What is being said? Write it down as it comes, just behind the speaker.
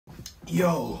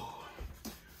Yo,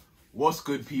 what's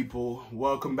good, people?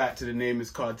 Welcome back to the Nameless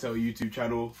Cartel YouTube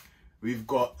channel. We've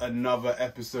got another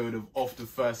episode of Off the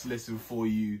First Listen for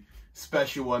you.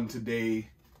 Special one today.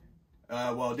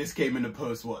 Well, this came in the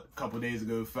post, a couple days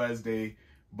ago, Thursday.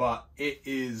 But it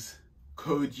is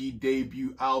Kojey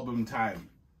debut album time.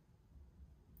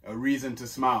 A Reason to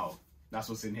Smile. That's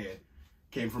what's in here.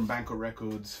 Came from Banker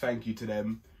Records. Thank you to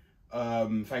them.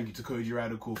 Thank you to Kojey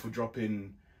Radical for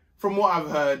dropping, from what I've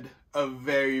heard, a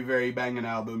very, very banging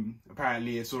album.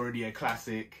 Apparently it's already a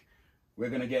classic. We're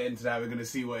gonna get into that. We're gonna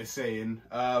see what it's saying.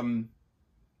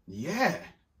 Yeah,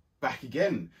 back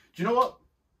again. Do you know what?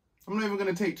 I'm not even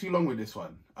gonna take too long with this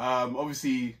one.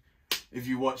 Obviously, if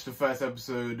you watched the first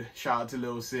episode, shout out to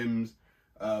Lil Sims.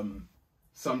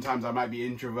 Sometimes I might be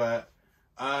introvert.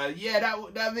 Yeah,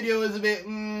 that video was a bit,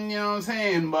 you know what I'm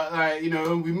saying? But like, you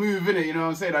know, we move in it, you know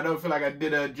what I'm saying? I don't feel like I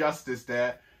did her justice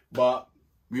there, but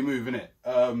we move in it.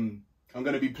 I'm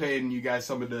gonna be playing you guys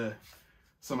some of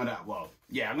that. Well,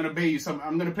 yeah, I'm gonna play you some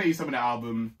of the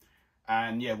album,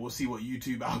 and yeah, we'll see what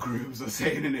YouTube algorithms are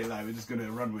saying in it. Like, we're just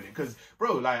gonna run with it, cause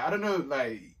bro, like, I don't know,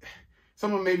 like,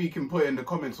 someone maybe can put in the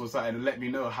comments or something and let me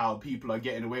know how people are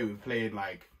getting away with playing,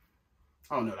 like,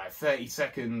 I don't know, like 30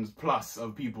 seconds plus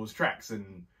of people's tracks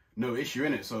and no issue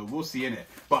in it. So we'll see in it.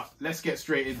 But let's get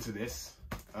straight into this.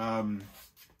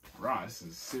 Right, this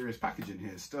is serious packaging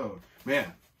here still. But yeah,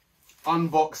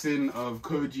 unboxing of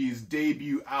Kojey's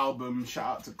debut album. Shout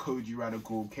out to Kojey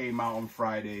Radical. Came out on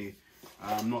Friday.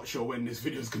 I'm not sure when this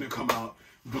video is gonna come out,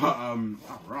 but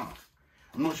right.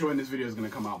 I'm not sure when this video is gonna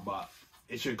come out, but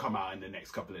it should come out in the next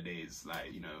couple of days.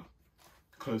 Like, you know,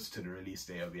 close to the release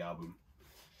date of the album.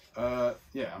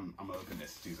 Yeah, I'm gonna open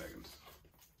this. 2 seconds.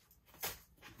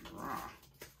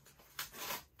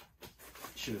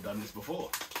 Should have done this before.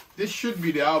 This should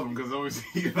be the album, because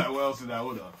obviously, like, what else did I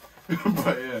order?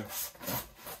 But yeah.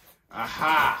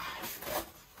 Aha!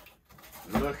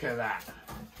 Look at that.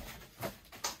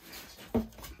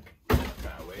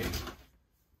 That way.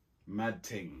 Mad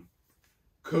ting.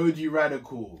 Kojey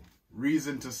Radical.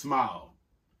 Reason to Smile.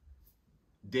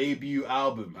 Debut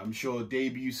album. I'm sure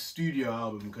debut studio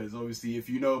album, because obviously if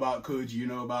you know about Kojey, you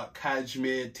know about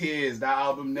Kashmir Tears, that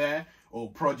album there, or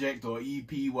project or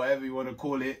EP, whatever you want to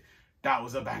call it. That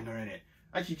was a banger in it.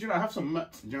 Actually, do you know, I have some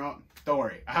merch. Do you know what? Don't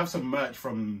worry, I have some merch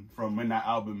from when that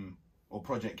album or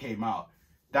project came out.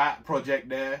 That project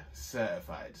there,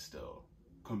 certified still,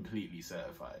 completely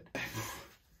certified.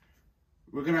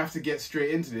 We're gonna have to get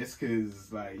straight into this,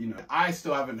 because, like, you know, I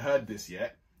still haven't heard this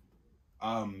yet.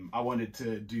 I wanted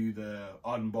to do the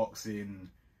unboxing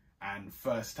and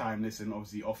first time listen,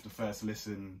 obviously off the first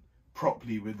listen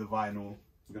properly with the vinyl.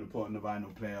 I'm gonna put on the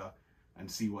vinyl player and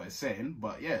see what it's saying.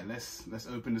 But yeah, let's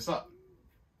open this up.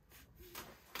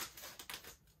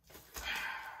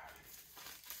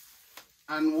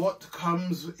 And what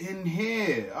comes in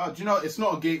here? Oh, do you know, it's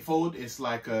not a gatefold, it's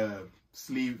like a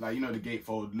sleeve, like, you know, the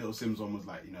gatefold, Little Sims one was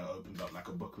like, you know, opens up like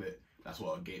a booklet. That's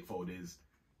what a gatefold is,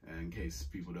 in case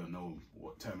people don't know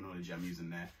what terminology I'm using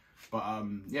there. But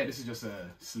yeah, this is just a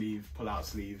sleeve, pull out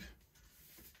sleeve.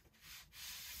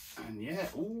 And yeah,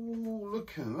 ooh,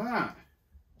 look at that.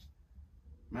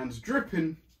 Man's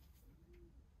dripping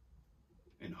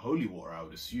in holy water, I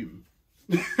would assume.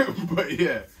 But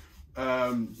yeah,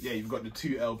 yeah, you've got the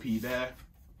 2 LP there.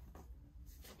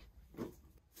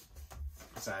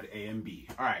 Side A and B.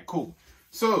 All right, cool.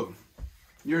 So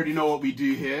you already know what we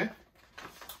do here.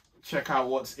 Check out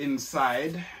what's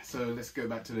inside. So let's go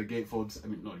back to the gatefolds. I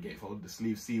mean, not the gatefold, the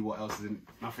sleeve. See what else is in.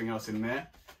 Nothing else in there.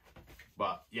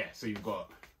 But yeah, so you've got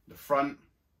the front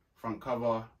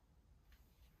cover.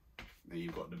 Then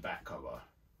you've got the back cover.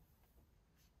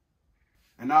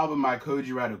 An album by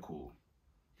Kojey Radical.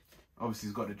 Obviously,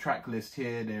 it's got the track list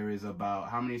here. There is about,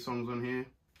 how many songs on here?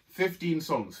 15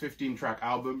 songs, 15 track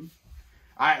album.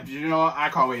 You know what? I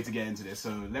can't wait to get into this.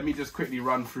 So let me just quickly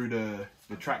run through the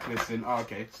track listing. Oh,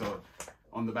 okay, so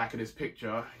on the back of this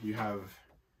picture, you have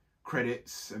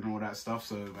credits and all that stuff.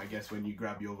 So I guess when you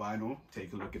grab your vinyl,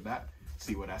 take a look at that,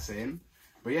 see what that's saying.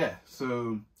 But yeah,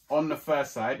 so on the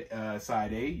first side,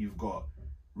 side A, you've got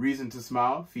Reason to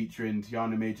Smile featuring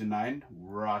Tiana Major 9,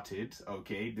 Rotted.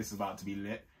 Okay, this is about to be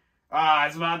lit. Ah,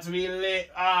 it's about to be lit.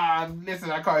 Ah,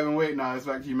 listen, I can't even wait now. It's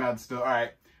actually mad still. All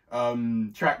right.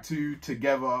 Track 2,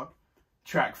 Together.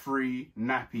 Track 3,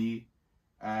 Nappy.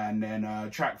 And then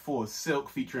track 4, Silk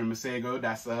featuring Masego.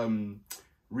 That's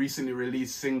recently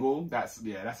released single. That's,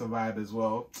 yeah, that's a vibe as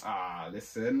well. Ah,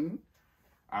 listen,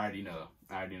 I already know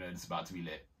this is about to be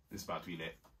lit. This is about to be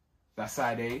lit. That's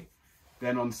side A.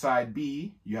 Then on side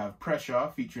B, you have Pressure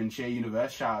featuring Shay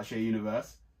Universe. Shout out Shay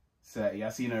Universe. So yeah, I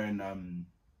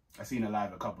seen her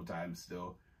live a couple times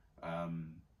still.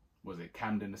 Was it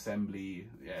Camden Assembly?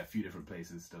 Yeah, a few different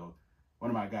places still.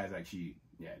 One of my guys actually,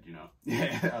 yeah, do you know?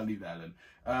 Yeah, I'll leave that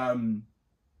alone.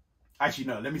 Actually,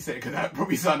 no, let me say it because that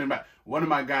probably sounded bad. One of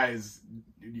my guys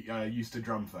used to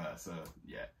drum for her, so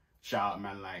yeah. Shout out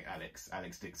man like Alex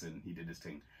Dixon, he did his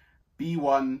thing.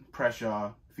 B1,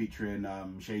 Pressure, featuring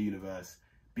Shea Universe.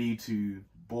 B2,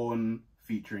 Born,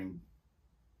 featuring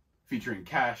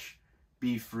Cash.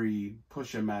 B3,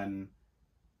 Pusher Man,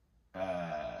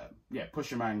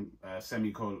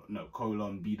 semicolon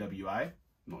BWI.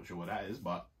 Not sure what that is,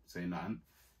 but say nothing.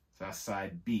 So that's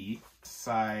side B.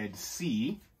 Side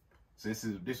C, so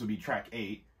this will be track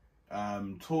 8.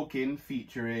 Talking,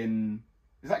 featuring,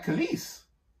 is that Khalees?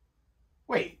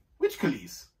 Wait, which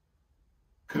Khalees?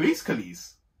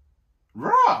 Khalees.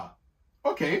 Rah!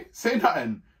 Okay, say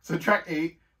nothing. So track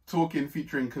 8, Talking,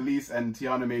 featuring Khalees and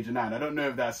Tiana Major 9. I don't know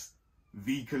if that's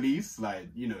the Khalees, like,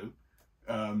 you know,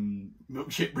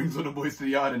 Milkshake brings all the boys to the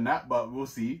yard and that, but we'll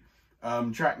see.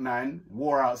 Track 9,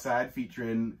 War Outside,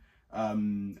 featuring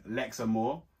Lexa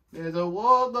Moore. There's a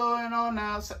war going on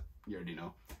outside. You already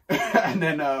know. And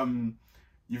then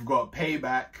you've got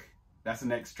Payback. That's the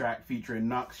next track, featuring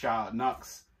Nux. Shout out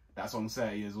Nux. That's on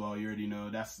 30 as well. You already know.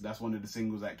 That's one of the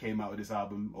singles that came out with this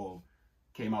album, or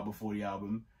came out before the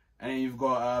album. And then you've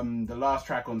got the last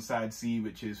track on side C,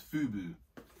 which is Fubu.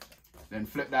 Then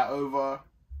flip that over.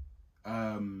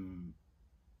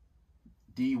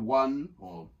 D1,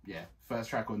 or yeah, first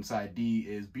track on side D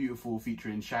is Beautiful,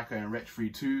 featuring Shaka and Wretch Free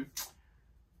 2.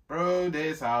 Bro,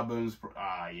 this album's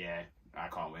yeah, I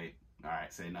can't wait. All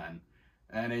right, say nothing.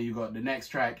 And then you got the next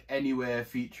track, Anywhere,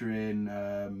 featuring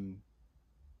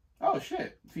oh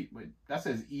shit, wait, that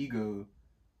says Ego,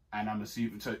 and I'm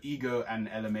assuming so Ego and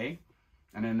LMA.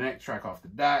 And then the next track after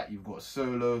that, you've got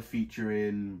Solo,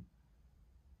 featuring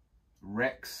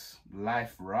Rex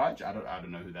Life Raj. I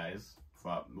don't know who that is,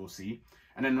 but we'll see.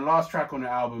 And then the last track on the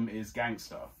album is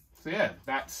Gangster. So yeah,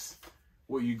 that's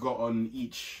what you got on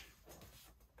each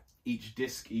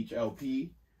disc, each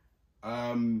LP.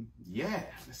 Yeah,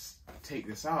 let's take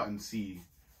this out and see.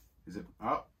 Is it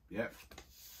up? Yeah,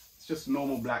 it's just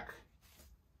normal black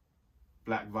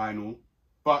vinyl,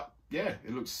 but yeah,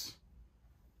 it looks,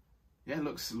 yeah,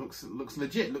 looks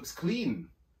legit, looks clean.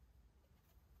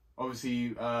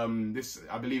 Obviously, this,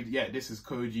 I believe, yeah, this is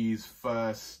Kojey's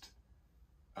first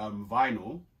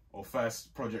vinyl, or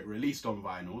first project released on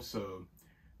vinyl, so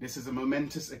this is a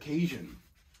momentous occasion,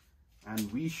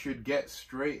 and we should get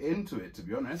straight into it, to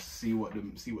be honest. See what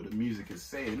the music is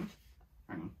saying.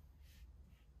 Hang on.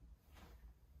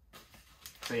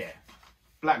 So yeah,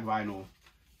 black vinyl,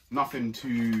 nothing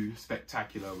too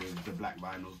spectacular with the black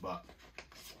vinyls, but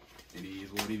it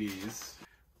is what it is.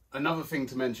 Another thing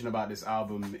to mention about this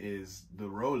album is the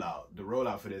rollout. The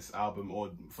rollout for this album, or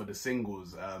for the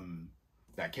singles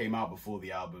that came out before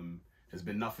the album, has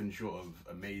been nothing short of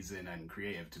amazing and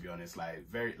creative, to be honest. Like,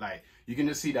 very, like, you can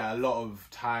just see that a lot of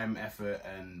time, effort,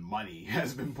 and money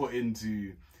has been put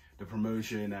into the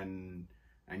promotion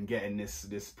and getting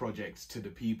this project to the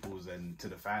peoples and to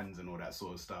the fans and all that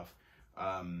sort of stuff.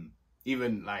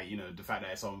 Even, like, you know, the fact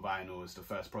that it's on vinyl, it's the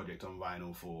first project on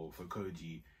vinyl for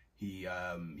Kojey. He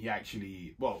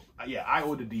actually, well, yeah, I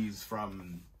ordered these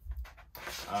from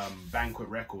Banquet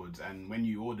Records, and when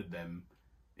you ordered them,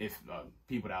 if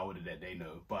people that ordered it, they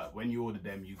know, but when you ordered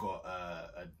them, you got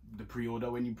the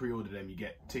pre-order. When you pre-order them, you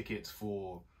get tickets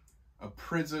for a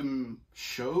Pryzm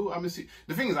show. I'm assuming.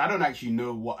 The thing is, I don't actually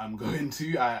know what I'm going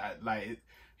to.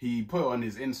 He put on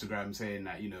his Instagram saying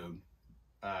that, you know,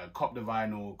 cop the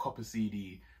vinyl, cop a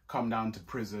CD, come down to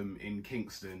Pryzm in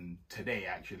Kingston today.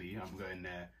 Actually, I'm going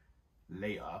there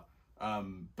later.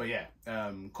 But yeah,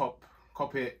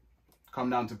 cop it,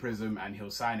 come down to Pryzm, and he'll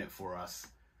sign it for us.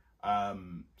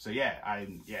 So yeah,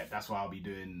 that's what I'll be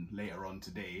doing later on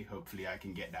today. Hopefully I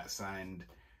can get that signed,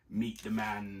 meet the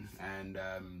man, and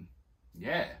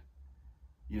yeah,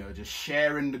 you know, just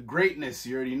sharing the greatness.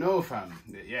 You already know, fam.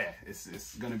 Yeah,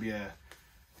 it's gonna be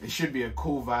it should be a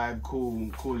cool vibe, cool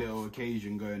little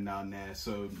occasion going down there.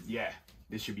 So yeah,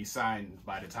 this should be signed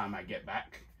by the time I get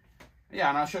back. Yeah,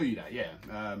 and I'll show you that. Yeah.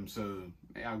 So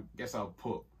I guess I'll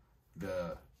put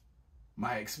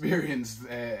my experience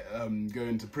there,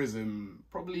 going to Pryzm,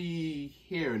 probably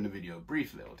here in the video,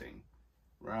 brief little thing,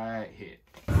 right here.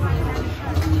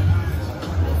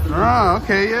 Ah,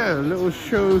 okay, yeah, little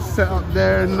show set up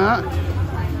there and that.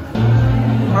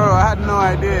 Bro, I had no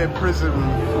idea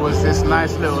Pryzm was this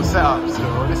nice little setup,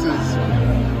 so this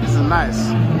is nice.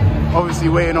 Obviously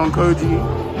waiting on Kojey.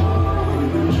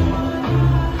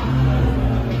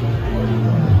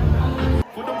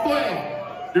 For the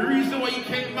boy, the reason why you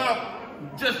came out,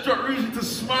 just got reason to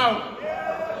smile.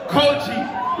 Kojey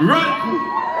Radical.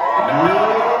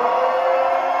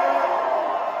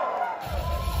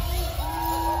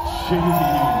 Jeez.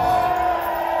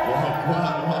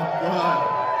 What?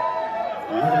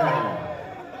 Yeah.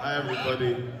 Hi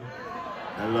everybody.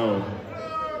 Hello.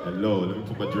 Hello. Let me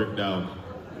put my drink down.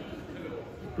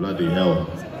 Bloody hell.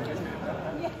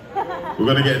 We're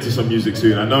gonna get into some music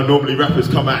soon. I know normally rappers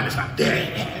come out and it's like,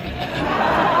 damn.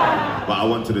 But I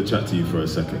wanted to chat to you for a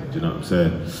second, do you know what I'm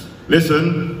saying?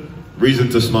 Listen, Reason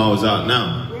to Smile is out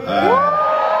now.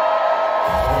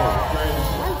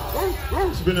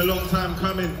 It's been a long time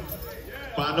coming,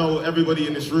 but I know everybody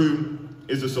in this room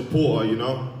is a supporter, you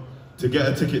know? To get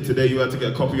a ticket today, you had to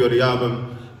get a copy of the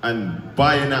album, and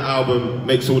buying that album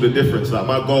makes all the difference. Like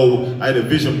my goal, I had a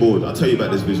vision board. I'll tell you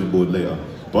about this vision board later.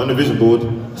 But on the vision board,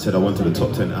 I said I wanted a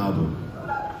top 10 album.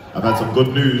 I've had some good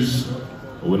news.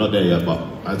 Well, we're not there yet, but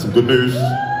I had some good news.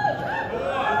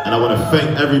 And I want to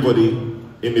thank everybody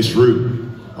in this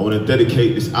room. I want to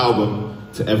dedicate this album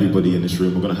to everybody in this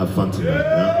room. We're going to have fun tonight,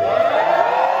 yeah?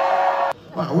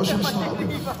 Right, what should we start with?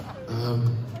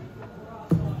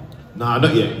 Nah,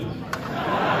 not yet.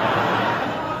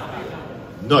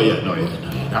 Not yet.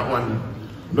 That one,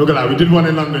 I'm not gonna lie, we did one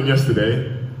in London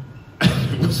yesterday.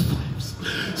 It was vibes.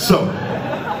 So,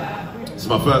 it's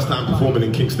my first time performing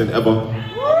in Kingston ever.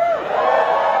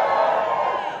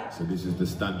 So this is the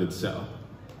standard setup.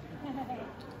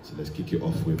 So let's kick it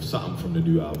off with something from the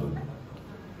new album.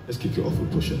 Let's kick it off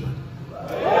with Pusha, man.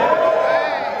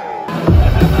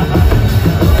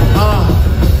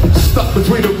 Stuck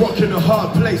between a rock and a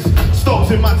hard place.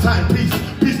 Stars in my timepiece.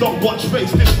 Please don't watch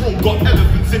face. This room got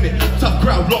elephants in it. Tough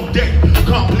crowd, long day.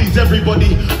 Can't please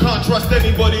everybody. Can't trust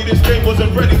anybody. This game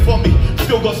wasn't ready for me.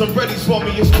 Still got some readies for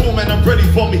me. It's cool, man, I'm ready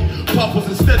for me. Pop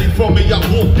wasn't steady for me. I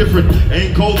walk different.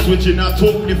 Ain't cold switching. I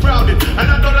talk defrauded.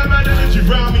 And I know that man energy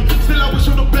around me. Still I wish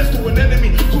you the best to an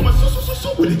enemy. Call my so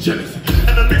with a jealousy.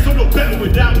 And the next one look better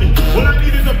without me. All I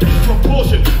need is a big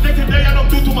proportion. Day to day I don't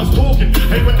do too much talking.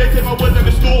 Hey, when they take my words and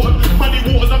restore them. Money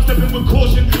waters, I'm stepping with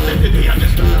caution. Day to day I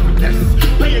just remember lessons.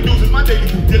 Paying dues is my daily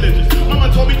due diligence.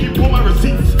 Mama told me keep all my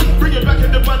receipts. Bring it back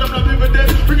in the band, I'm not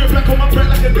dividends. Bring it back on my back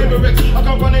like a David. I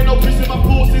can't run, ain't no piss in my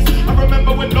forces. I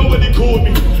remember when nobody called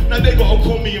me. Now they gotta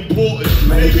call me important.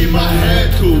 Maybe my hair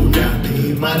too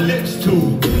nappy, my lips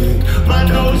too big, my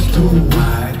nose too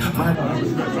wide, my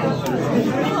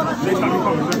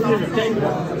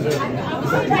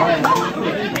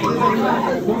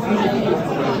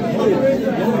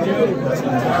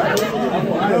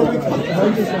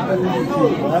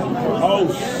oh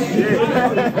shit.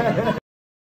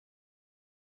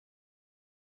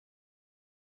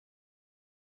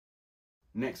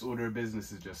 Next order of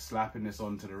business is just slapping this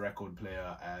onto the record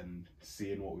player and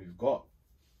seeing what we've got.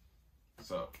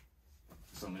 So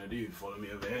I'm gonna do. Follow me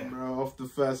over here. Bro, off the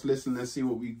first listen, let's see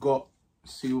what we got.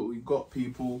 See what we got,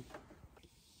 people.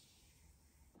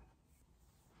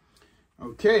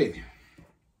 Okay.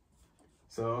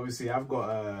 So obviously I've got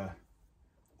a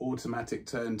automatic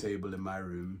turntable in my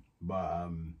room, but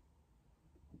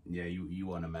yeah, you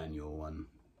want a manual one.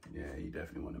 Yeah, you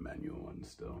definitely want a manual one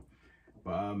still.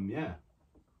 But yeah.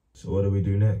 So what do we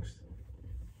do next?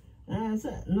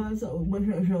 Music now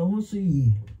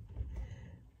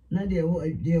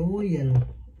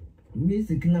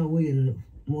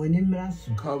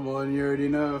come on, you already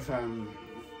know, fam.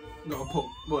 Gotta put,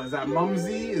 what is that,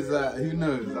 Mumsy? Is that, who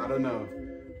knows? I don't know.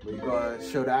 But you gotta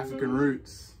show the African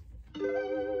roots.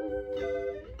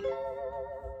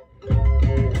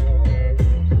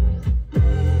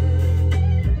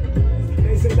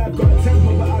 They say I've got a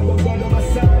temper, but I've got God on my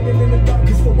side, and in the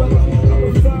darkest forever,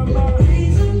 I'm found my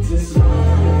reason to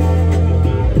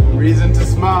smile. Reason to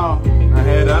smile. I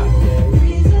hear that.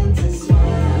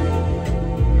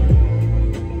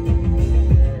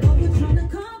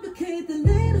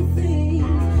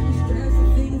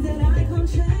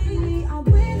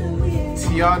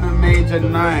 Tiana Major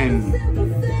 9.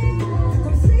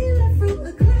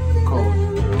 Cold.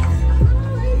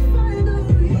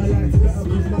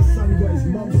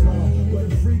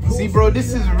 See, bro,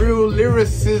 this is real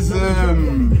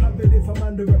lyricism.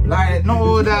 Like, not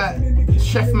all that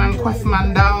chef man, quef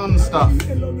man down stuff.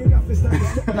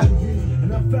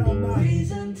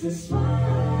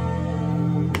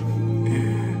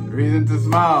 Reason to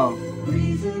smile.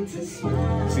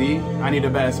 See, I need a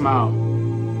better smile.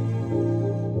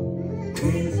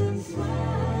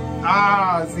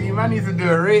 See, man needs to do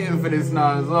a rating for this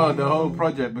now as well, the whole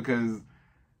project, because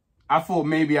I thought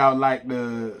maybe I would like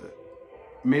the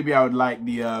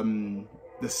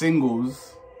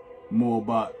singles more,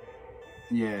 but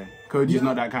Yeah, Kojey's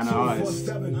not that kind of artist.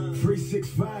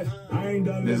 365.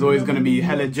 There's always gonna be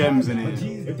hella gems in it.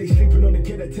 If they sleeping on the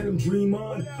kid, I tell them dream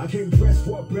on. I came dressed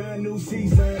for a brand new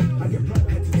season. I get proud,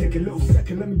 I had to take a little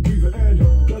second, let me breathe it in.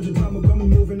 Dodging time, I'm gonna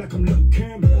moving like I'm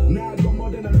looking. Now I got more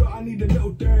than a lot, I need a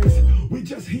little things. We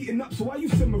just heating up, so why you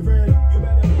simmering? You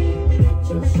better get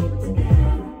your shit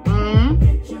together.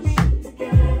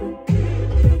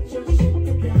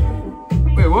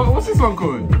 Wait, what's this one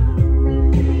called?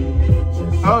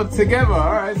 Oh, together.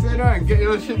 Alright, say that. Get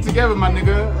your shit together, my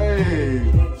nigga. Hey.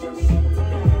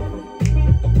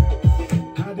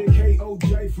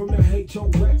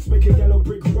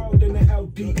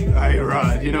 Hey,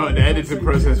 right. You know what? The editing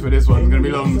process for this one is gonna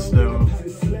be long still.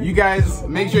 You guys,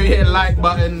 make sure you hit the like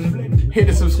button, hit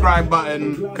the subscribe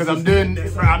button, because I'm doing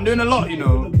a lot, you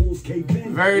know.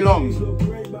 Very long.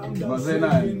 But say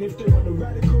that.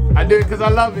 I do it because I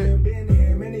love it.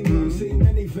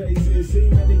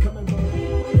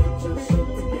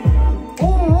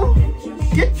 Oh,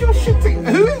 get your shit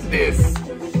together. Who is this?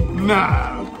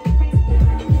 Nah.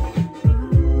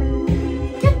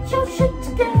 Get your shit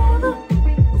together.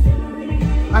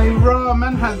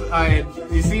 Man has,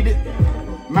 you see this?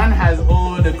 Man has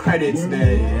all the credits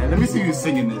there. Yeah? Let me see who's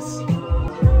singing this.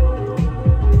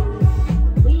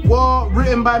 Well,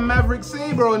 written by Maverick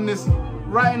Sabre on this.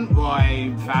 Writing,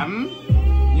 boy, fam.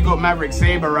 You got Maverick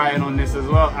Sabre writing on this as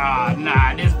well. Ah,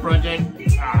 nah, this project.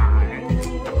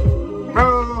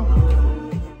 Bro.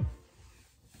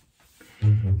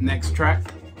 Next track.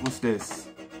 What's this?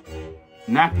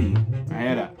 Nappy. I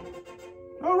hear that.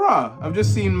 Oh, rah. I've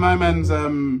just seen my man's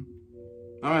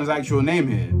actual name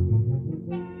here.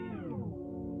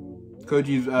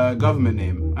 Kojey's government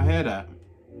name. I hear that.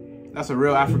 That's a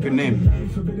real African name.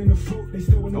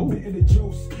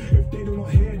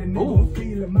 Oh.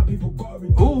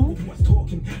 Oh.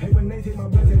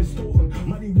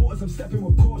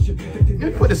 Let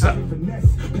me put this up. I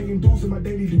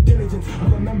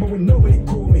remember when nobody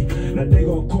called me. Now they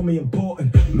gonna call me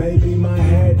important. Maybe my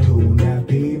head too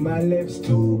nappy, my lips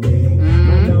too big,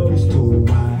 my nose too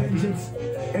wide.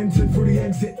 Entered through the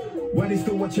exit. Why they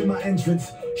still watching my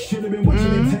entrance? Should have been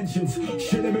watching intentions.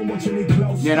 Should have been watching me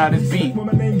close. Yeah, now this beat. When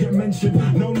my name get mentioned,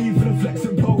 no need for the flex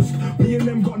and post. Me and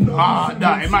them got no. Ah,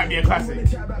 nah, it might be a classic.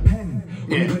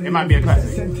 Yeah, it might be a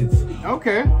classic.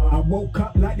 Okay. I woke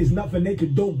up like there's nothing they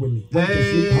could do with me.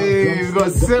 Hey, we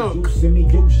got Silk.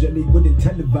 Usually wouldn't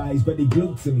televise, but they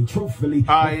glued to me. Truthfully.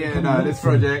 Ah, yeah, no, this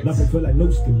project. Nothing feel like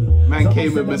news to me. Man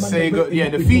came with Masego. Yeah,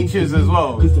 the features as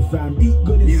well. There's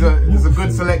a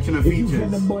good selection of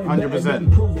features.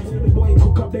 100%.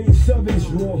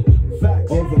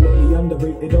 Overload me,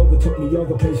 underrated, overtook me,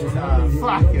 other patients.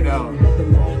 Fuck it out.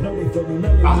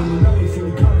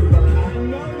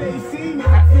 I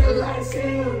feel like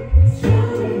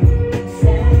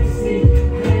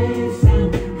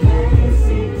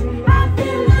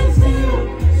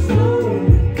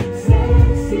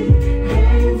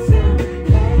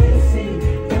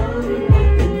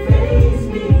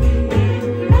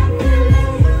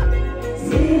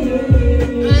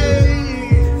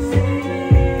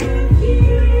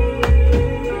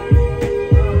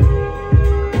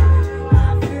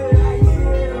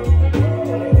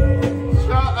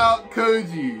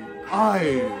Kojey.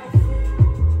 Aye.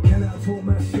 Can I talk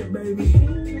my shit, baby?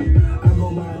 I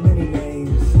go by many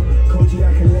names. Kojey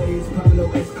Accolades,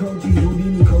 Pablo S. Kojey,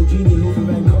 Houdini, Kojey, Luther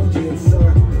Van Kojey, and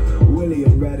Sir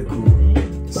William Radical.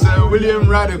 Sir William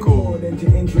Radical. More than to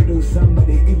introduce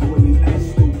somebody equally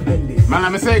as stupendous. Man,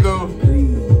 I'm Masego.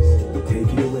 Please,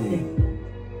 take it away.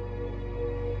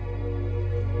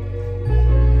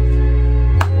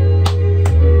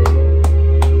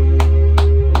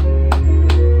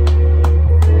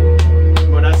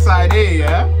 Side A,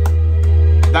 yeah?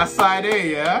 That's side A,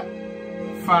 yeah?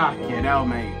 Fucking hell,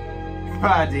 mate.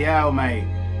 Bloody hell, mate.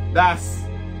 That's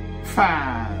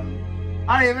fam.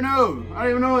 I don't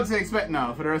even know what to expect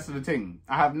now for the rest of the thing.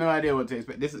 I have no idea what to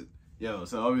expect. This is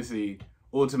so obviously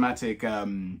automatic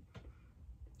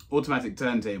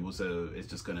turntable, so it's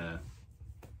just gonna,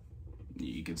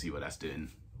 you can see what that's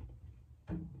doing.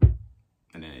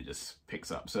 And then it just picks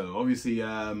up. So obviously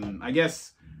I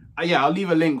guess yeah, I'll leave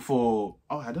a link for,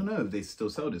 I don't know if they still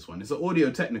sell this one. It's an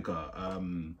Audio Technica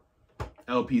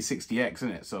LP60X, isn't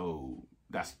it? So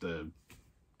that's the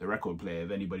record player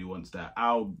if anybody wants that.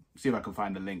 I'll see if I can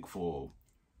find a link for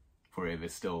it if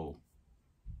it's still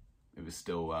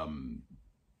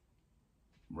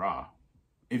raw.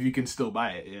 If you can still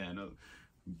buy it, yeah, no,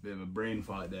 bit of a brain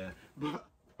fart there. Oh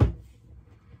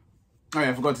yeah,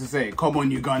 I forgot to say, come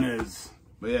on you gunners.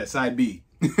 But yeah, side B.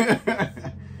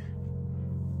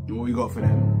 What we got for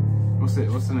them? What's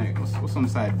it? What's the name? What's on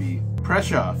side B?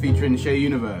 Pressure featuring Shay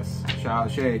Universe. Shout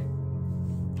out Shay.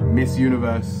 Miss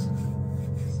Universe.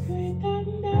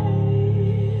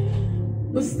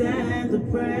 Withstand the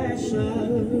pressure.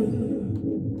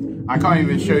 I can't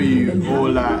even show you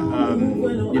all that,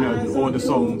 you know, all the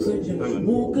songs. I don't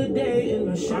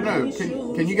know.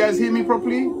 Can you guys hear me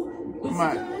properly?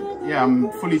 Yeah,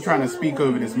 I'm fully trying to speak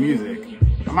over this music.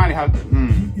 I might have.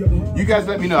 You guys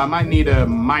let me know. I might need a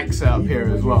mic set up here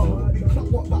as well.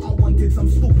 But I wanted some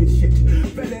stupid shit.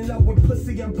 Fell in love with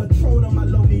pussy and Patron on my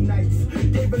lonely nights.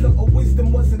 Gave a lot of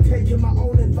wisdom, wasn't taking my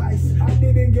own advice. I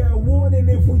didn't get a warning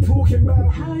if we talking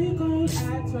about how you gon'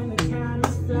 act when the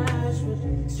cameras flash. Would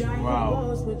you strike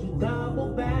balls? Would you double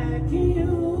back in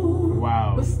you?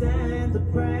 Wow. Withstand the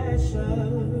pressure.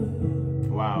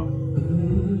 Wow.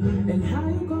 And how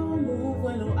you gon' move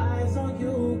when no eyes on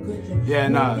you? Could you yeah,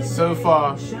 nah. So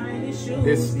far,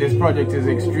 this project is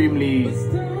extremely.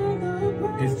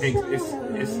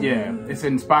 It's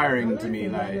inspiring to me.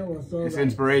 Like, it's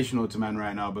inspirational to man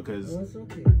right now because,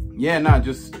 yeah, nah,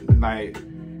 just like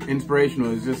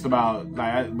inspirational is just about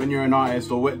like when you're an artist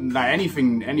or like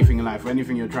anything in life,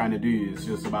 anything you're trying to do, it's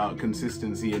just about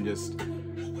consistency and just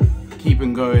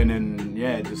keeping going and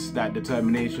yeah, just that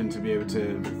determination to be able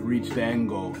to reach the end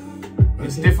goal.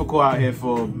 It's difficult out here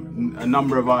for a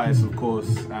number of artists, of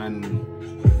course, and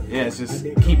yeah, it's just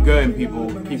keep going, people.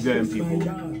 Keep going, people.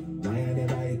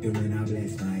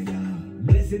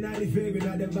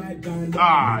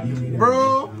 Ah,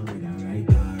 bro.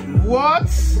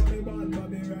 What?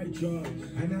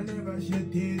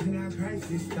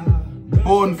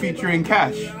 Born featuring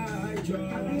Cash.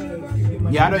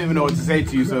 Yeah, I don't even know what to say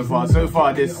to you so far. So far,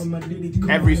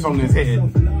 every song is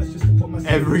hitting.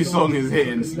 Every song is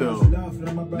hitting still.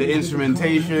 The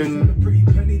instrumentation,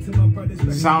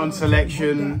 the sound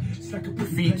selection, the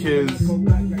features,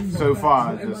 so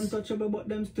far, just...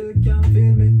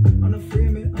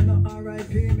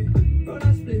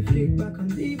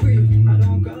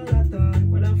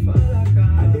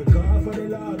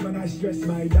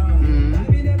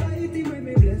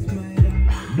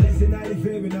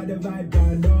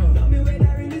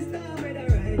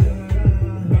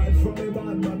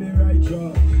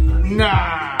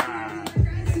 Nah.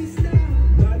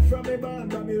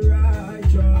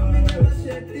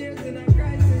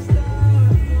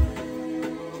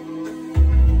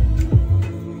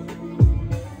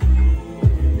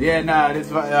 Yeah, nah,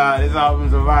 this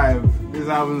album's a vibe. This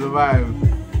album's a vibe.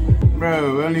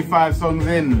 Bro, we're only 5 songs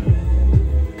in.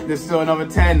 There's still another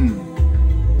 10.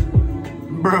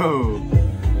 Bro.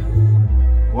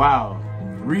 Wow.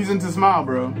 Reason to smile,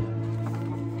 bro.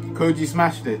 Kojey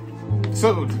smashed it.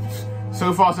 So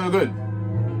far, so good.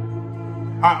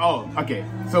 Oh, okay.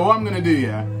 So what I'm gonna do,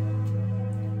 yeah,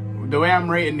 the way I'm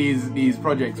rating these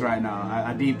projects right now,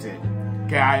 I deeped it.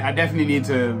 Okay, I definitely need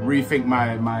to rethink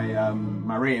my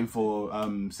rating for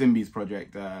Simbi's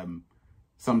project.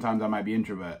 Sometimes I might be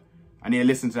introvert. I need to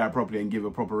listen to that properly and give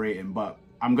a proper rating. But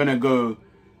I'm gonna go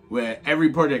where every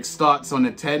project starts on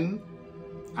a 10,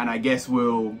 and I guess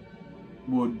we'll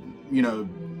you know,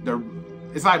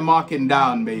 it's like marking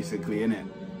down basically, innit?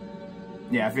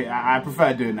 Yeah, I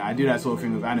prefer doing that. I do that sort of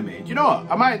thing with anime. Do you know what?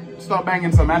 I might start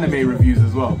banging some anime reviews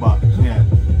as well, but yeah.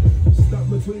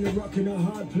 Between a rock and a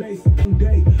hard place.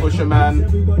 Pusher man.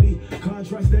 Everybody can't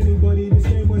trust anybody. This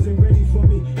game wasn't ready for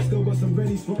me. Still got some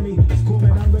readies for me. It's cool,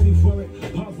 man, I'm ready for it.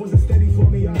 Path wasn't steady for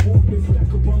me. I walked with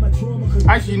back upon my trauma.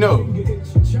 Actually, no.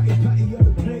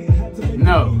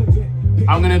 No.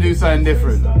 I'm gonna do something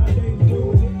different.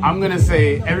 I'm gonna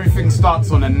say everything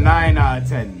starts on a 9 out of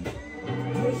 10.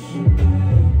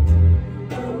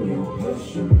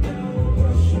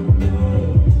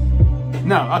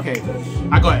 No, okay,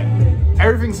 I got it.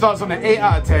 Everything starts on an 8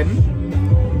 out of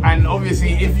 10, and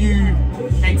obviously if you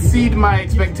exceed my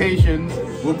expectations,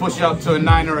 we'll push it up to a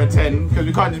 9 or a 10, because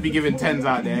we can't just be giving 10s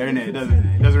out there, innit? It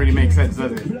doesn't really make sense,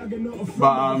 does it?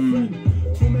 But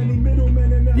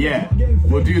yeah,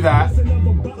 we'll do that,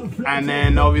 and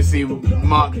then obviously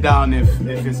mark down if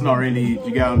it's not really,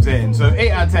 you get what I'm saying? So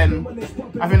 8 out of 10,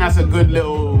 I think that's a good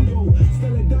little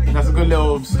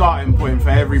starting point for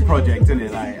every project,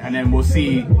 innit? Like, and then we'll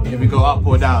see if we go up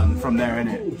or down from there,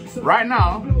 innit? Right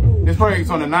now, this project's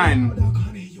on a 9.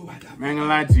 I ain't gonna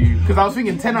lie to you, because I was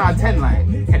thinking 10 out of 10. Like,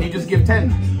 can you just give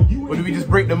 10, or do we just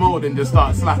break the mold and just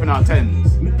start slapping out 10s?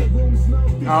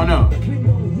 I don't know.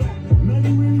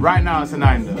 Right now it's a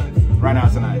 9 though. Right now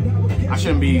it's a 9. I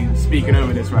shouldn't be speaking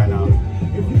over this right now.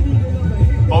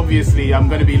 Obviously, I'm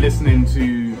gonna be listening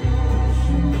to.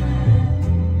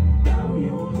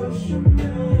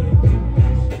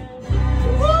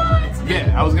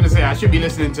 Yeah, I was gonna say I should be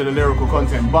listening to the lyrical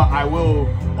content, but I will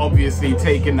obviously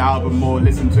take in the album more,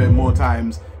 listen to it more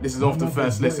times. This is off the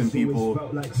first listen, people,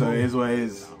 so it is what it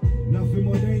is. Nothing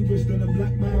more dangerous than a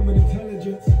black man with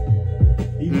intelligence.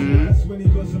 Even that's when he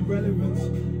got some relevance.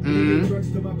 Giving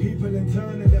drugs to my people in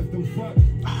turn and left them fucked.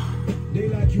 They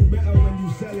like you better when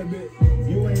you celibate.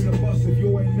 You ain't a boss if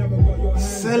you ain't never got your hands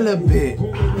celibate. Go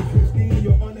over 15,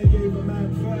 your honor gave a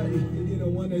man 30. You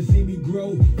don't wanna see me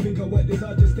grow. Think I work this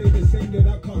hard to stay the same, that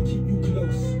I can't keep you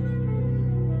close.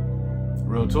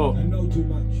 Real talk. I know too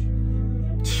much.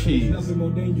 Jeez. There's nothing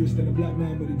more dangerous than a black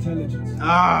man with intelligence.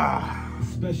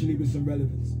 Especially with some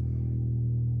relevance.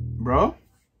 Bro.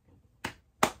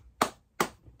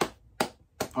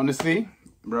 Honestly,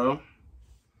 bro.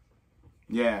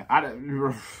 Yeah,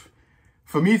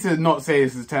 for me to not say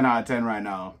this is 10 out of 10 right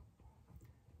now,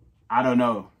 I don't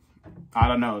know.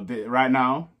 Right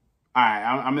now, alright,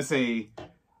 I'm gonna say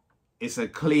it's a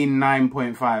clean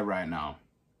 9.5 right now.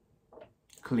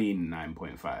 Clean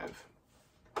 9.5.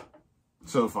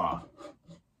 So far,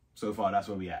 that's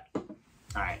where we at.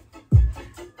 Alright,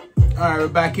 we're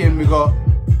back in. We got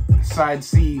side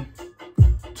C,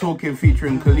 Talking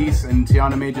featuring Khalees and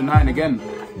Tiana Major 9 again.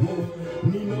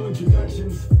 Need no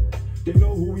introductions. They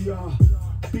know who we are.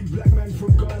 Big black man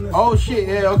from Ghana. Oh shit,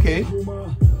 yeah, okay.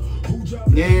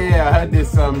 Yeah, I heard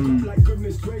this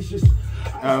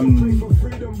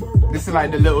this is like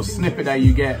the little snippet that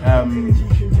you get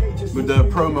with the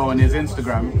promo on his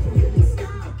Instagram.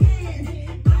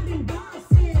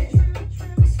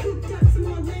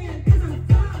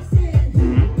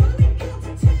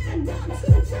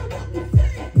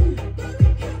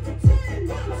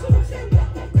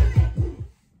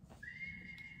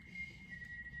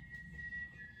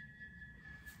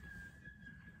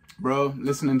 Bro,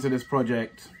 listening to this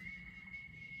project,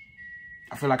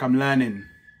 I feel like I'm learning,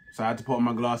 so I had to put on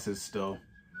my glasses still.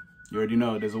 You already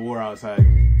know, there's a war outside,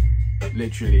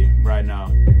 literally, right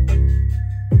now.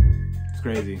 It's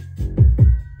crazy.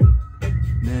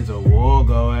 There's a war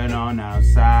going on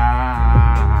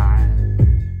outside.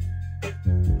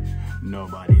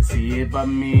 Nobody see it but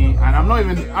me. And I'm not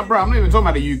even talking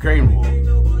about the Ukraine war.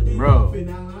 Bro,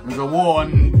 there's a war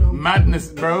on madness,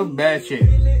 bro, bad shit.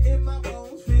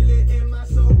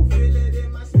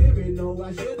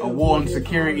 A war on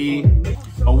security,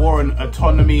 a war on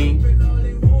autonomy.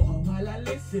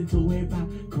 There's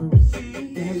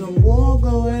a war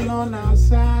going on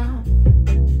outside.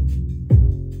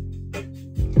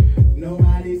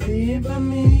 Nobody see it but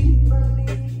me.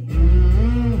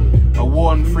 A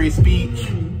war on free speech.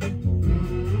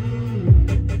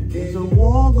 There's a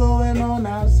war going on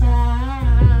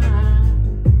outside.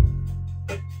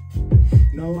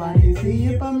 Nobody see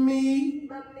it but me.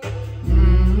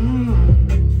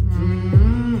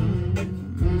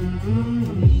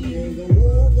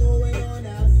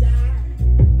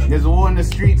 There's a war in the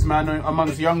streets, man,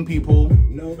 amongst young people.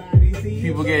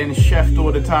 People getting chefed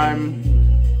all the time.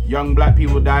 Young black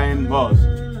people dying. Well,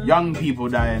 young people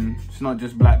dying. It's not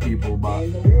just black people, but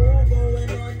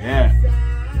yeah.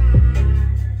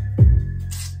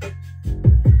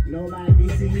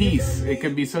 Peace. It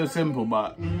can be so simple,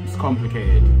 but it's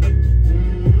complicated.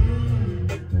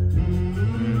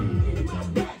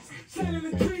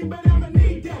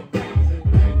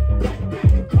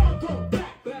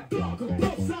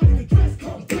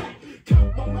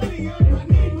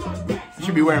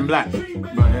 Be wearing black, but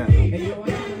yeah.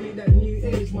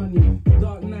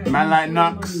 Man like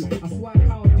Nux.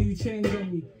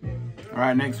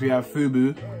 Alright, next we have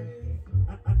Fubu.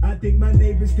 I think my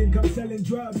neighbors think I'm selling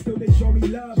drugs, still they show me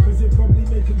love, cause it probably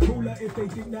make them cooler if they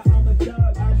think that I'm a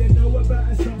thug. I don't know about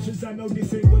assumptions, I know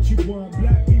this ain't what you want.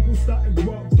 Black people starting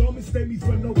grog, don't mistake me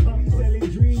for no pump selling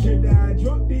dreams. Should I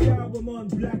drop the album on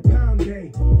Black Pound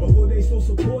Day, or will they still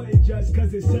support it just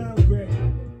cause it sounds great?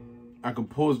 I could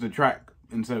pause the track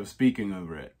instead of speaking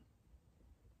over it.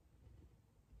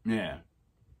 Yeah,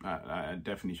 I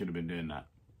definitely should have been doing that.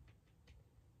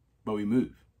 But we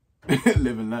move.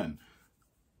 Live and learn.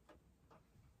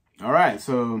 All right,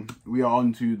 so we are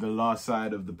on to the last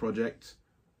side of the project.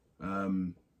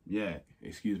 Yeah,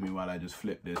 excuse me while I just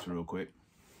flip this real quick.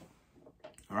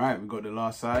 All right, we got the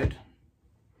last side.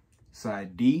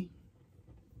 Side D.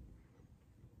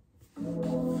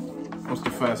 What's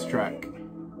the first track?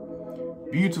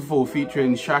 Beautiful,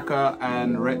 featuring Shaka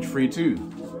and Wretch Free 2.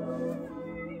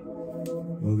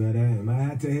 Oh goddamn, I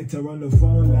had to hit her on the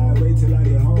phone, like wait till I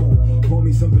get home. Pour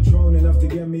me some Patron enough to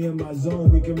get me in my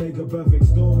zone. We can make a perfect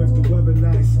storm if the weather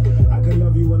nice. I can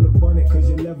love you on the bonnet cause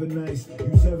you're never nice.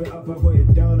 You serve it up, I put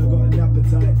it down, I got an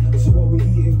appetite. So what we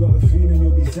eating, got a feeling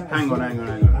you'll be satisfied. Hang on.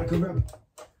 I can rap.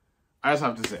 I just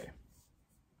have to say,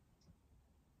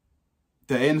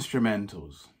 The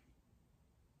instrumentals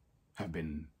have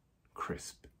been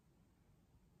crisp.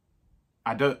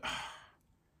 I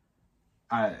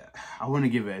want to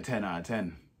give it a 10 out of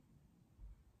 10.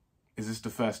 Is this the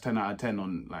first 10 out of 10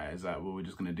 on, like, is that what we're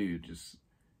just going to do?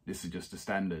 This is just the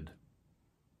standard.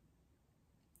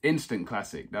 Instant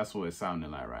classic, that's what it's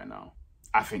sounding like right now.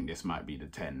 I think this might be the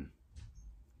 10.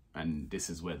 And this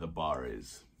is where the bar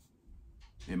is.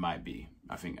 It might be.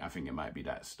 I think it might be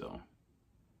that still.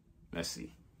 Let's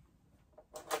see.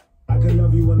 I can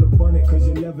love you on the bonnet cause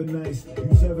you're never nice.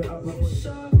 You serve it up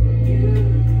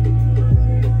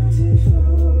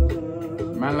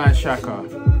Man like Shaka.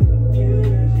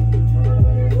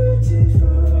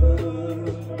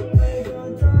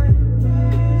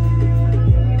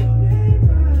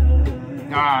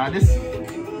 This.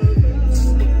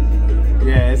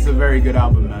 Yeah, it's a very good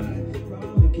album, man.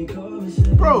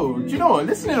 Bro, do you know what?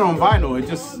 Listening on vinyl, it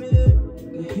just.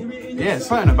 Yeah, it's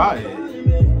something about it.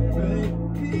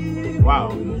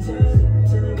 Wow.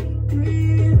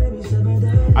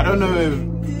 I don't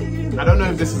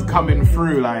know if this is coming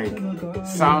through like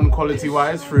sound quality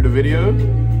wise through the video,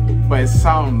 but it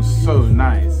sounds so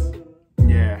nice.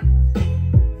 Yeah.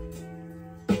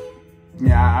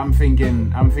 Yeah, I'm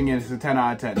thinking it's a 10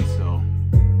 out of 10 still.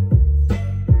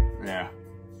 Yeah.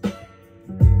 I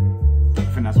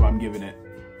think that's what I'm giving it.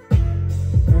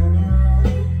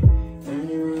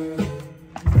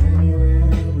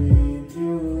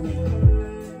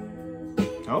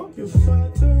 Oh,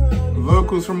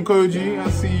 vocals from Kojey, I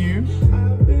see you.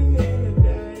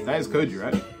 That is Kojey,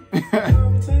 right?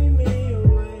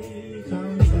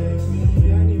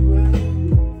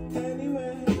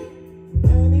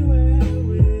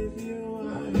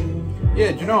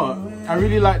 Yeah, do you know what? I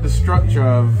really like the structure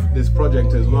of this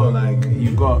project as well. Like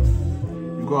you've got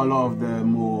a lot of the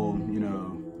more, you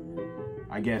know,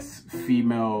 I guess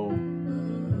female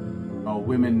or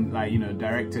women, like, you know,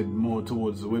 directed more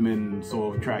towards the women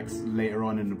sort of tracks later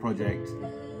on in the project.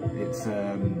 It's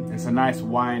a nice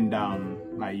wind down,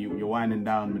 like you're winding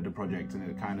down with the project, and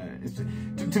it kind of,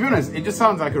 to be honest, it just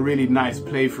sounds like a really nice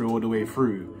playthrough all the way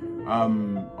through.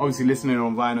 Obviously listening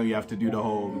on vinyl, you have to do the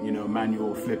whole, you know,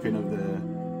 manual flipping of the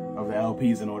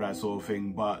LPs and all that sort of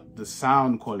thing, but the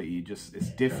sound quality just is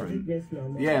different.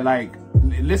 Yeah, like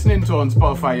listening to on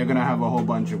Spotify, you're gonna have a whole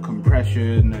bunch of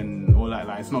compression and all that.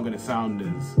 Like it's not gonna sound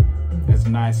as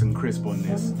nice and crisp on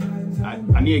this.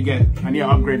 I need to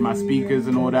upgrade my speakers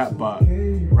and all that, but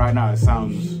right now it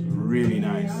sounds really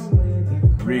nice,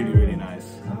 really, really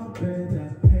nice.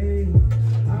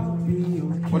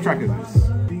 What track is this?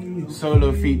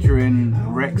 Solo featuring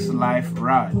Rex Life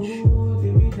Raj.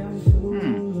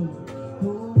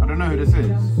 I don't know who this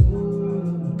is.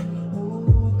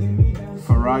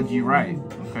 Faraji Wright.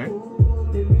 Okay.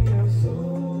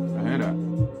 I hear that.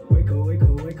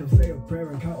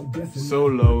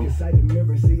 Solo.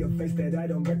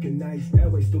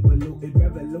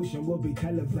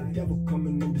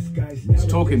 It's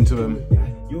talking to him.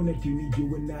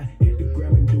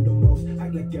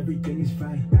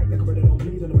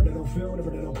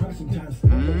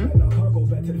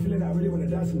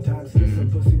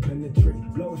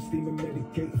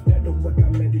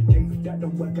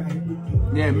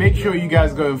 Yeah, make sure you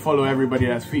guys go and follow everybody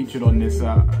that's featured on this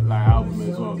like album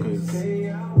as well, because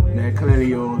they're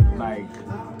clearly all like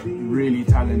really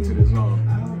talented as well.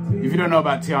 If you don't know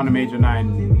about Tiana Major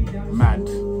 9, mad.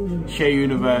 Shea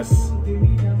Universe,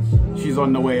 she's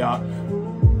on the way up.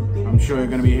 I'm sure you're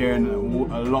going to be hearing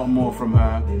a lot more from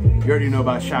her. You already know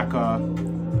about Shaka,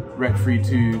 Rec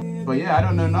 32. But yeah, I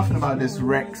don't know nothing about this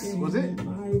Rex, was it?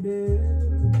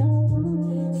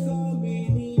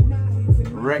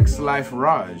 Rex Life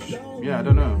Raj. Yeah, I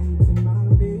don't know.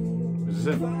 Is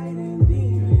this it?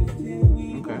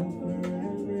 Okay.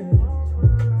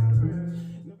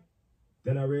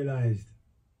 Then I realized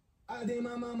I think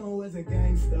my mama was a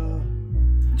gangster.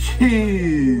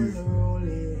 Jeez.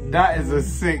 That is a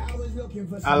sick.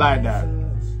 I like that.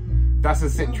 That's a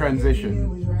sick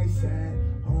transition.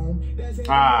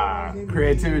 Ah,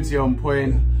 creativity on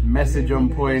point, message on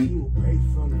point,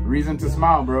 reason to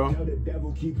smile, bro.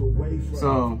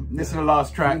 So this is the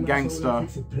last track, Gangsta.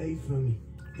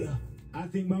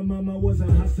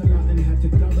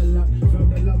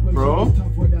 Bro,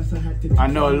 I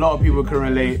know a lot of people can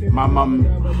relate. My mum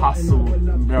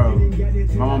hustled, bro.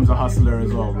 My mum's a hustler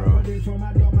as well, bro.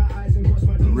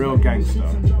 Real gangster.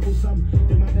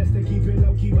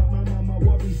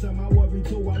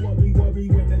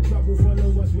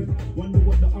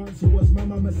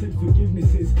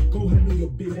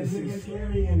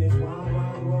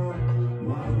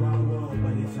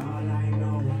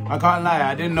 I can't lie,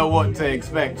 I didn't know what to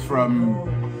expect from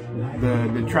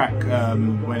the track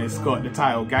when it's got the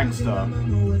title Gangster,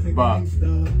 but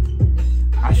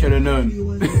I should have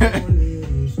known.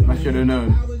 I should have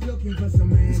known.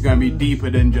 It's gonna be deeper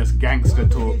than just gangster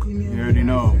talk. You already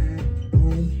know.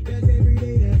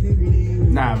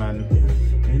 Nah, man.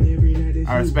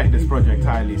 I respect this project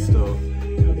highly still.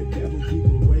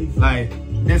 Like,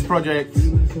 this project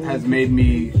has made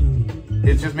me,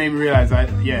 it's just made me realize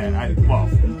well,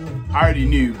 I already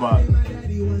knew, but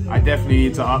I definitely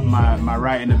need to up my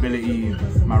writing ability,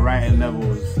 my writing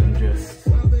levels, and just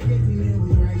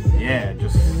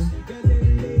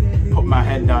put my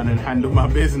head down and handle my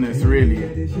business,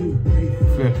 really.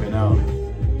 Flipping out.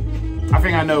 I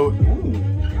think I know. Ooh.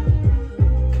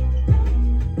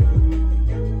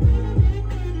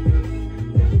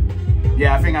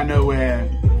 Yeah, I think I know where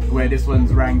this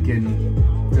one's ranking,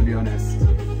 to be honest.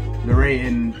 The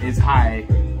rating is high.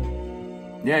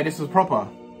 Yeah, this was proper.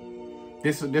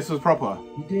 This was proper.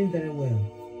 You're doing very well.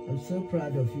 I'm so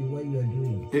proud of you, what you are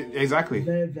doing. Exactly.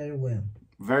 Very, very well.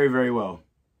 Very, very well.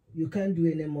 You can't do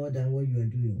any more than what you are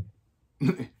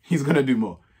doing. He's gonna do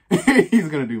more. He's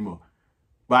gonna do more.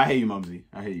 But I hear you, Mumsy.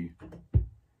 I hear you.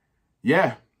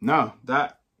 Yeah, no,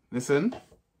 listen.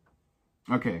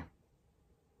 Okay.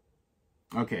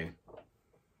 Okay.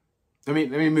 Let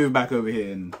me move back over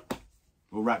here and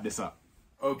we'll wrap this up.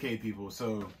 Okay, people,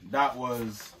 so that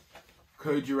was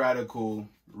Kojey Radical,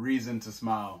 Reason to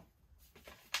Smile.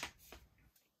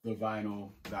 The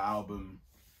vinyl, the album.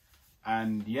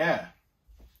 And yeah,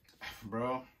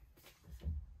 bro,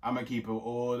 I'm gonna keep it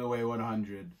all the way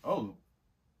 100. Oh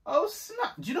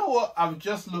snap. Do you know what? I've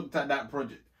just looked at that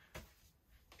project.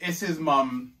 It's his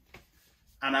mum,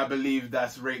 and I believe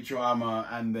that's Rachel Amma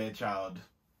and their child.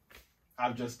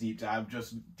 I've just deeped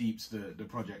the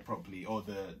project properly, or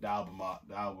the album art,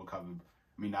 the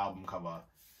album cover.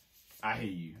 I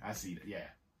hear you. I see that. Yeah.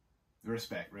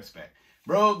 Respect.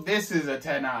 Bro, this is a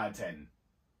 10 out of 10.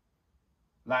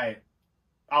 Like,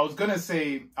 alright,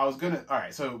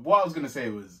 so what I was gonna say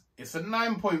was, it's a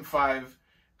 9.5,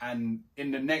 and in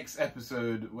the next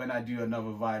episode, when I do another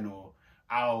vinyl,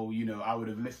 I would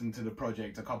have listened to the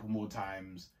project a couple more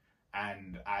times,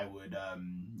 and I would,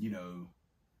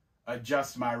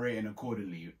 adjust my rating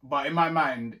accordingly. But in my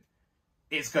mind,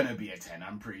 it's gonna be a 10,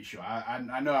 I'm pretty sure.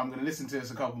 I know I'm gonna listen to this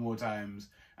a couple more times,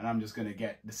 and I'm just gonna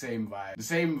get the same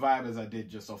vibe as I did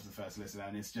just off the first listen,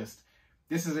 and it's just,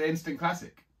 this is an instant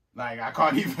classic. Like, I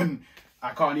can't even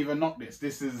knock this.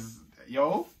 This is,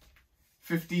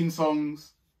 15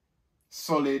 songs,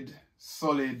 solid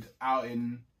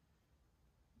outing,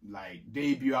 like,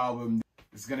 debut album.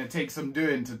 It's gonna take some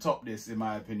doing to top this, in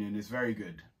my opinion. It's very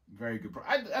good. Very good.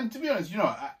 And to be honest,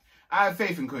 I have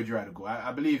faith in Kojey Radical.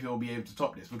 I believe he'll be able to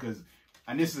top this, because,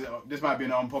 and this might be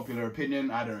an unpopular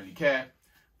opinion, I don't really care,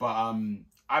 but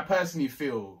I personally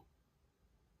feel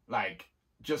like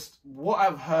just what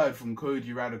I've heard from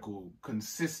Kojey Radical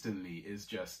consistently is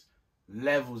just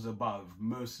levels above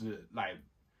most of the, like,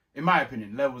 in my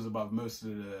opinion, levels above most of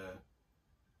the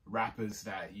rappers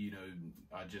that,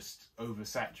 are just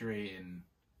oversaturating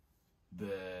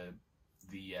the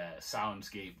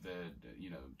soundscape,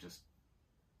 just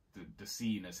the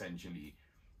scene, essentially.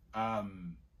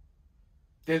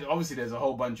 There's a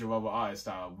whole bunch of other artists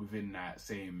that are within that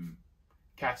same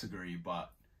category,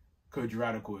 but Kojey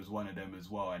Radical is one of them as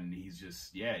well, and he's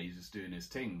just doing his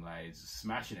thing. Like, he's just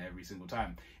smashing it every single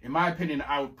time. In my opinion,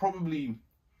 I would probably,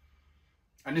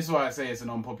 and this is why I say it's an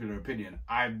unpopular opinion,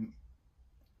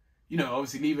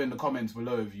 obviously leave it in the comments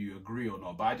below if you agree or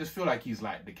not, but I just feel like he's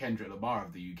like the Kendrick Lamar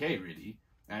of the UK, really.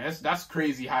 And that's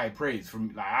crazy high praise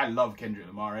from, like, I love Kendrick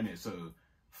Lamar, innit? So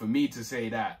for me to say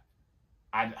that,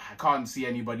 I can't see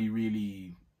anybody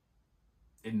really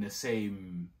in the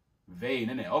same vein,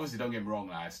 innit? Obviously, don't get me wrong,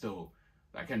 like, I still,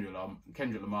 like,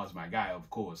 Kendrick Lamar's my guy, of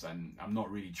course, and I'm not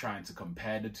really trying to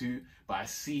compare the two, but I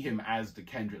see him as the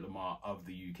Kendrick Lamar of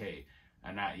the UK,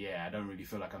 and that, I don't really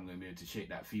feel like I'm going to be able to shake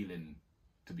that feeling,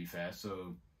 to be fair.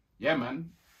 So yeah,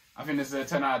 man, I think this is a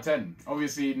 10 out of 10.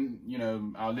 Obviously,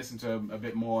 I'll listen to him a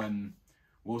bit more and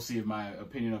we'll see if my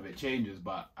opinion of it changes,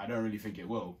 but I don't really think it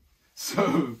will.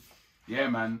 So yeah,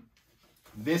 man,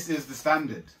 this is the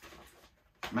standard.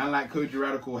 Man like Kojey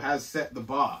Radical has set the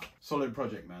bar. Solid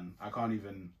project, man. I can't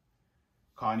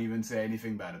even say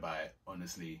anything bad about it,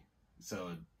 honestly.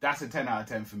 So that's a 10 out of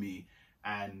 10 for me,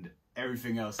 and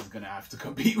everything else is gonna have to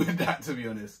compete with that, to be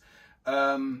honest.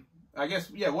 I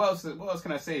guess, yeah, what else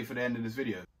can I say for the end of this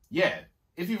video? Yeah,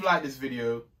 if you've liked this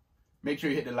video, make sure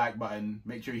you hit the like button,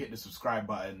 make sure you hit the subscribe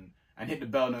button, and hit the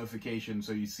bell notification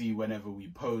so you see whenever we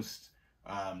post.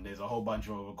 There's a whole bunch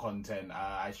of other content.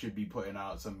 I should be putting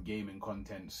out some gaming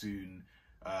content soon.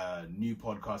 New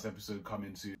podcast episode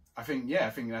coming soon. I think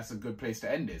that's a good place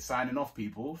to end it. Signing off,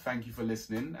 people. Thank you for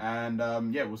listening.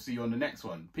 And yeah, we'll see you on the next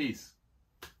one. Peace.